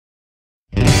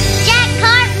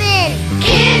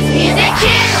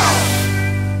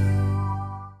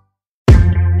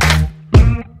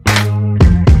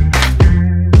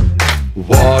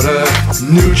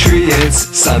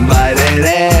nutrients, sunlight and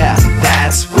air.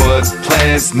 That's what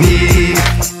plants need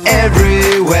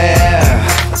everywhere.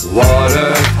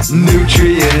 Water,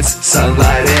 nutrients,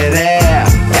 sunlight and air.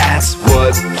 That's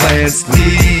what plants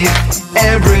need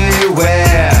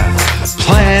everywhere.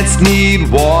 Plants need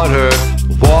water,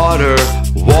 water,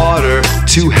 water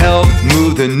to help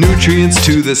move the nutrients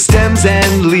to the stems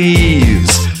and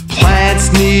leaves.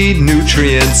 Plants need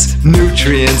nutrients,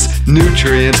 nutrients,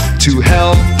 nutrients to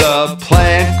help the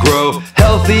plant grow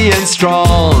healthy and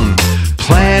strong.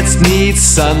 Plants need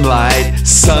sunlight,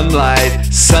 sunlight,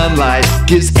 sunlight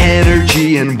gives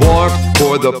energy and warmth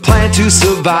for the plant to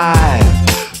survive.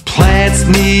 Plants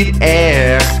need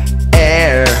air,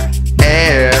 air,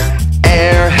 air.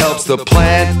 Air helps the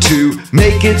plant to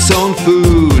make its own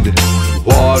food.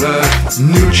 Water,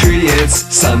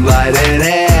 nutrients, sunlight and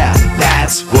air.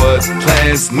 That's what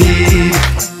plants need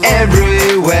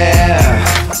everywhere.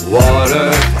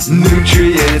 Water,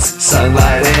 nutrients,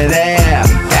 sunlight and air.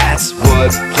 That's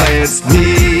what plants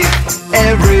need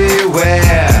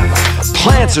everywhere.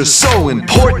 Plants are so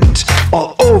important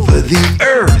all over the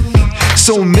earth.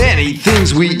 So many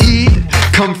things we eat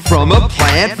come from a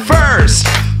plant first.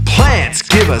 Plants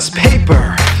give us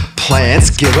paper. Plants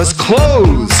give us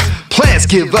clothes. Plants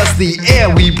give us the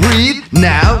air we breathe.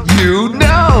 Now you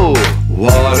know.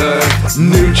 Water,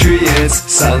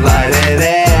 nutrients, sunlight and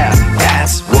air.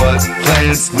 That's what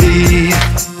plants need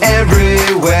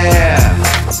everywhere.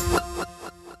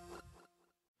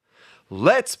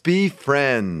 Let's be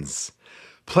friends.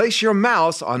 Place your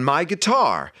mouse on my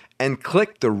guitar and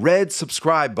click the red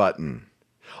subscribe button.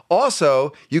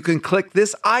 Also, you can click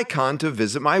this icon to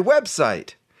visit my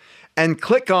website. And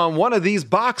click on one of these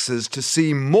boxes to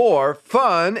see more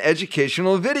fun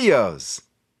educational videos.